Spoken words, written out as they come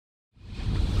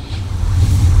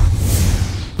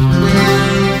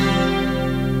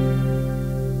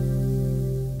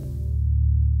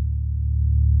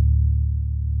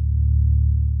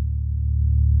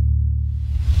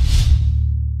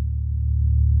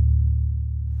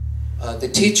The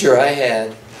teacher I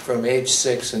had from age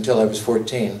 6 until I was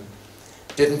 14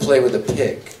 didn't play with a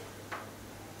pick.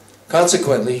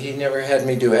 Consequently, he never had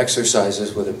me do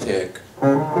exercises with a pick.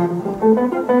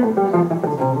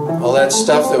 All that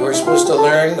stuff that we're supposed to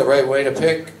learn, the right way to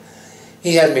pick,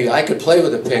 he had me, I could play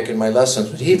with a pick in my lessons,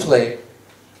 but he played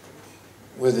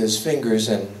with his fingers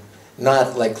and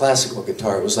not like classical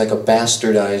guitar. It was like a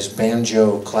bastardized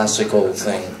banjo classical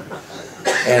thing.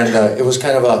 And it was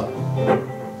kind of a...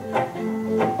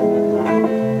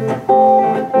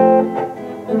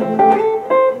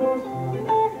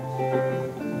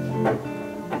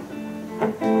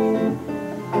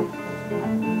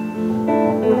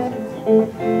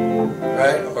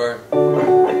 right? Or...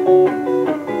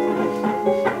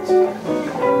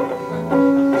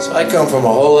 So I come from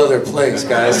a whole other place,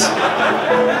 guys. I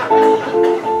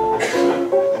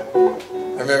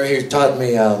remember he taught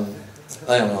me, I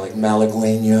don't know, like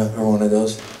Malagueña or one of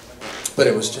those. But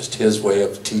it was just his way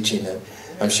of teaching it.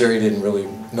 I'm sure he didn't really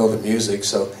know the music,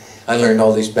 so I learned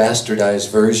all these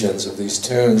bastardized versions of these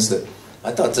tunes that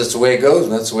I thought that's the way it goes,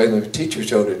 and that's the way the teacher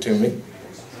showed it to me.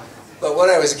 But what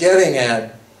I was getting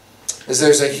at is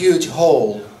there's a huge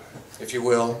hole, if you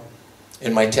will,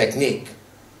 in my technique.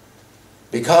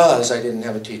 Because I didn't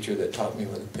have a teacher that taught me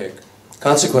with a pick.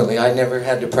 Consequently, I never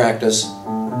had to practice.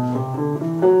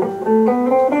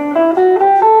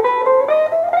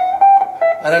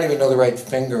 I don't even know the right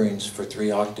fingerings for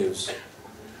 3 octaves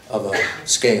of a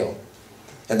scale.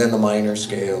 And then the minor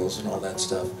scales and all that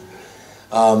stuff.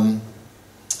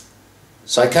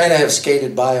 So I kind of have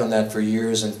skated by on that for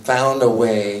years and found a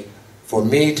way for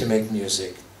me to make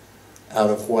music out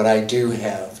of what I do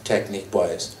have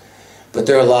technique-wise. But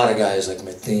there are a lot of guys like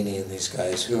Matheny and these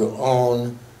guys who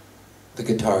own the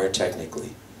guitar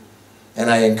technically. And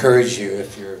I encourage you,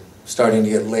 if you're starting to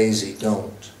get lazy,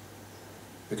 don't.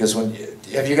 Because when,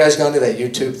 have you guys gone to that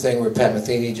YouTube thing where Pat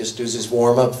Metheny just does his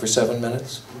warm-up for 7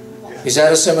 minutes? He's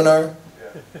at a seminar?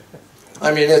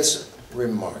 I mean, it's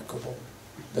remarkable,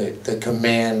 the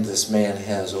command this man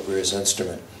has over his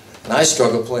instrument. And I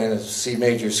struggle playing a C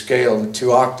major scale in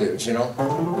 2 octaves, you know?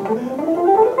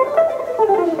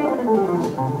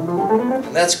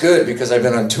 And that's good because I've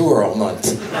been on tour all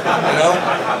month, you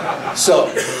know? So,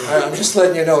 I'm just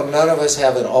letting you know, none of us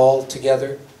have it all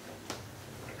together.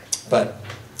 But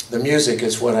the music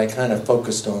is what I kind of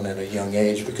focused on at a young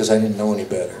age because I didn't know any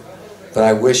better. But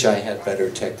I wish I had better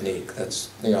technique. That's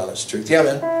the honest truth. Yeah,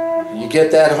 man. You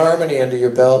get that harmony under your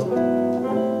belt.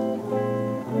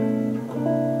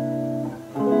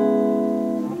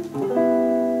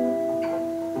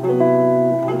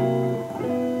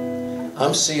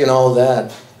 I'm seeing all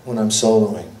that when I'm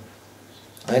soloing.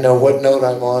 I know what note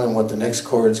I'm on and what the next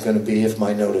chord is going to be, if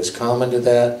my note is common to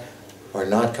that or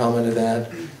not common to that.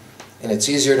 And it's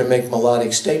easier to make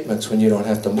melodic statements when you don't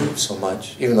have to move so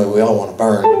much, even though we all want to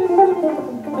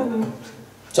burn.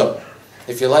 So,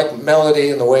 if you like melody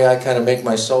and the way I kind of make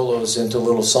my solos into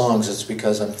little songs, it's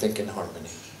because I'm thinking harmony.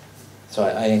 So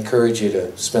I encourage you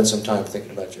to spend some time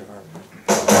thinking about your harmony.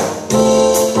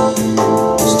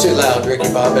 It's too loud,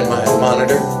 Ricky Bob, in my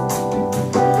monitor.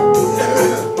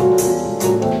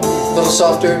 A little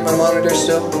softer in my monitor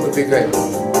still would be great.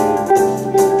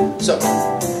 So,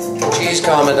 G's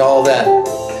common to all that.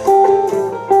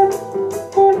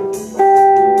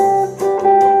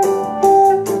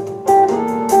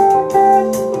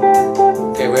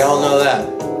 Okay, we all know that.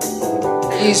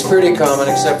 E's pretty common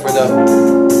except for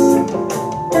the...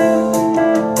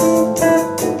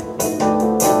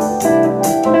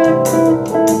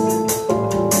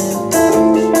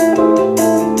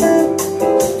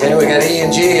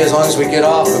 as long as we get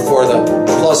off before the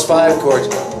 +5 chords.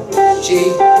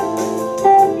 G.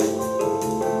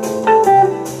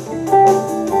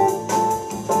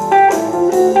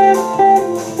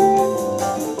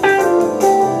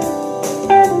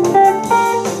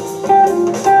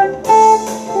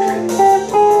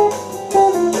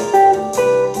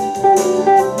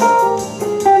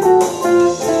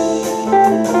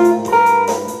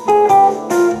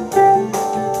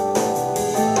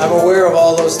 I'm aware of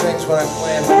all those things when I'm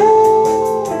playing.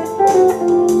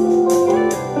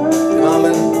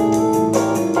 Common.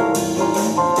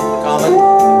 Common.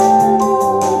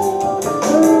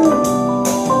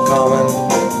 Common.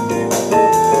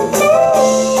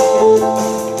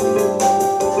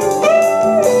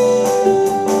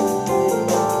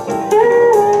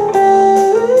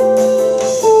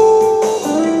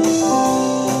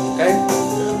 Okay?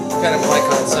 Kind of my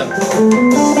concept.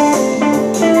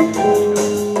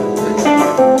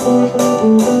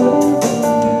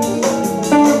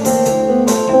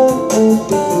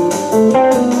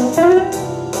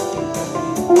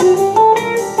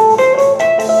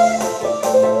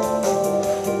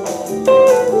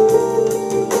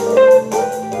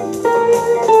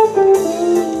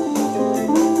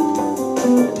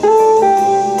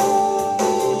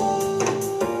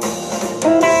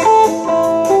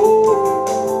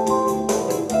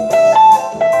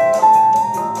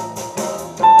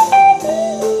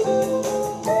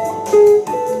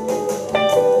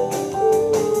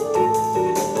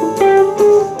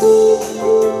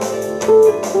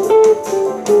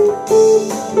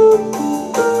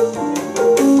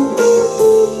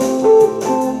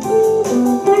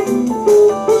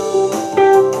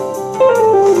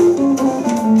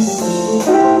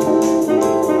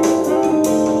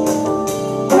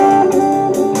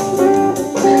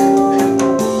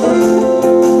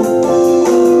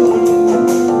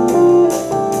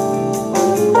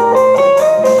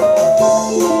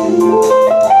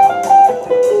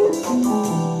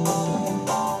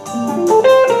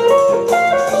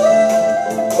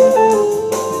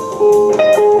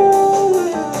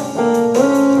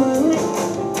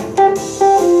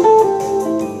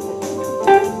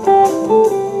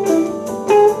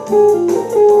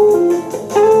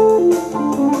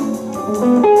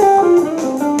 Kind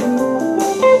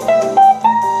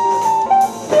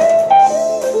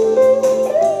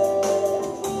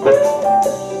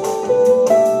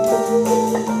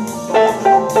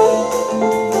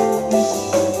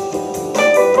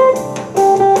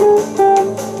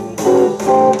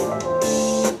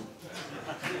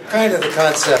of the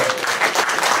concept.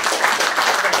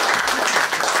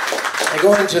 I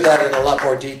go into that in a lot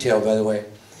more detail, by the way.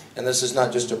 And this is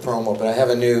not just a promo, but I have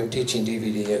a new teaching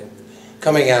DVD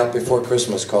coming out before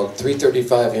Christmas called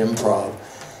 335 Improv.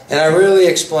 And I really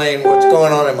explain what's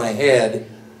going on in my head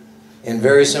in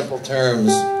very simple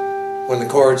terms when the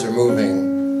chords are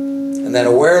moving. And that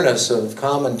awareness of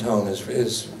common tone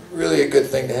is really a good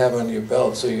thing to have under your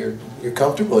belt, so you're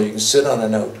comfortable. You can sit on a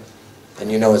note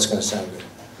and you know it's going to sound good.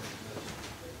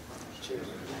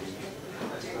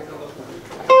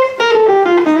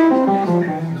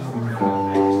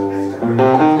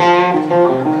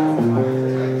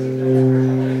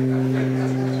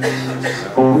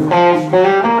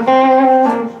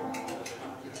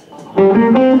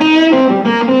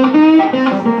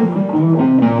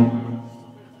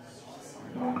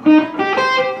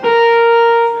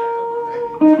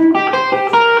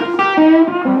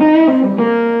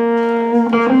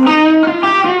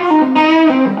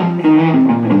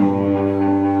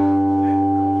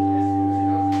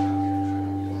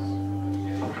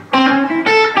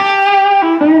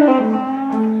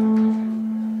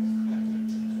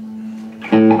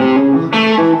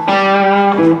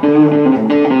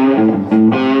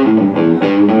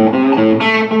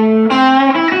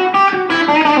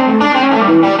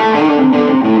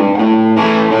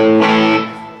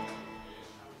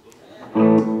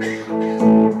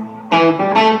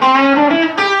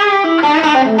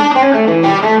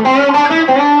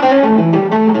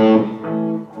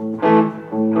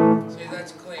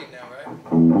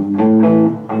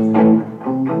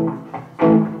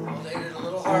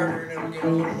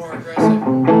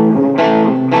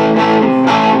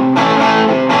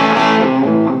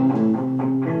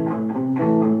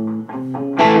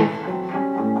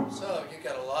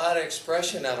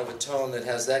 Out of a tone that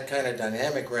has that kind of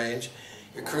dynamic range.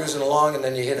 You're cruising along and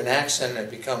then you hit an accent and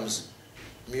it becomes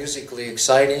musically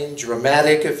exciting,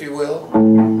 dramatic, if you will.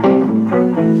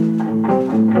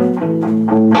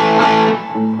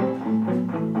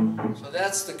 So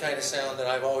that's the kind of sound that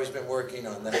I've always been working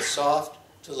on. That soft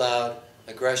to loud,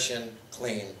 aggression,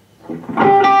 clean. There's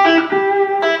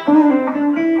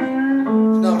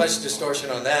not much distortion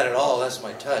on that at all. That's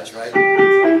my touch, right?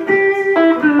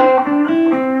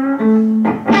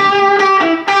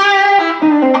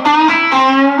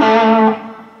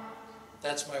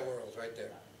 That's my world right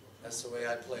there. That's the way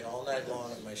I play all night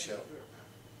long at my show.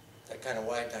 That kind of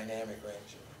wide dynamic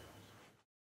range.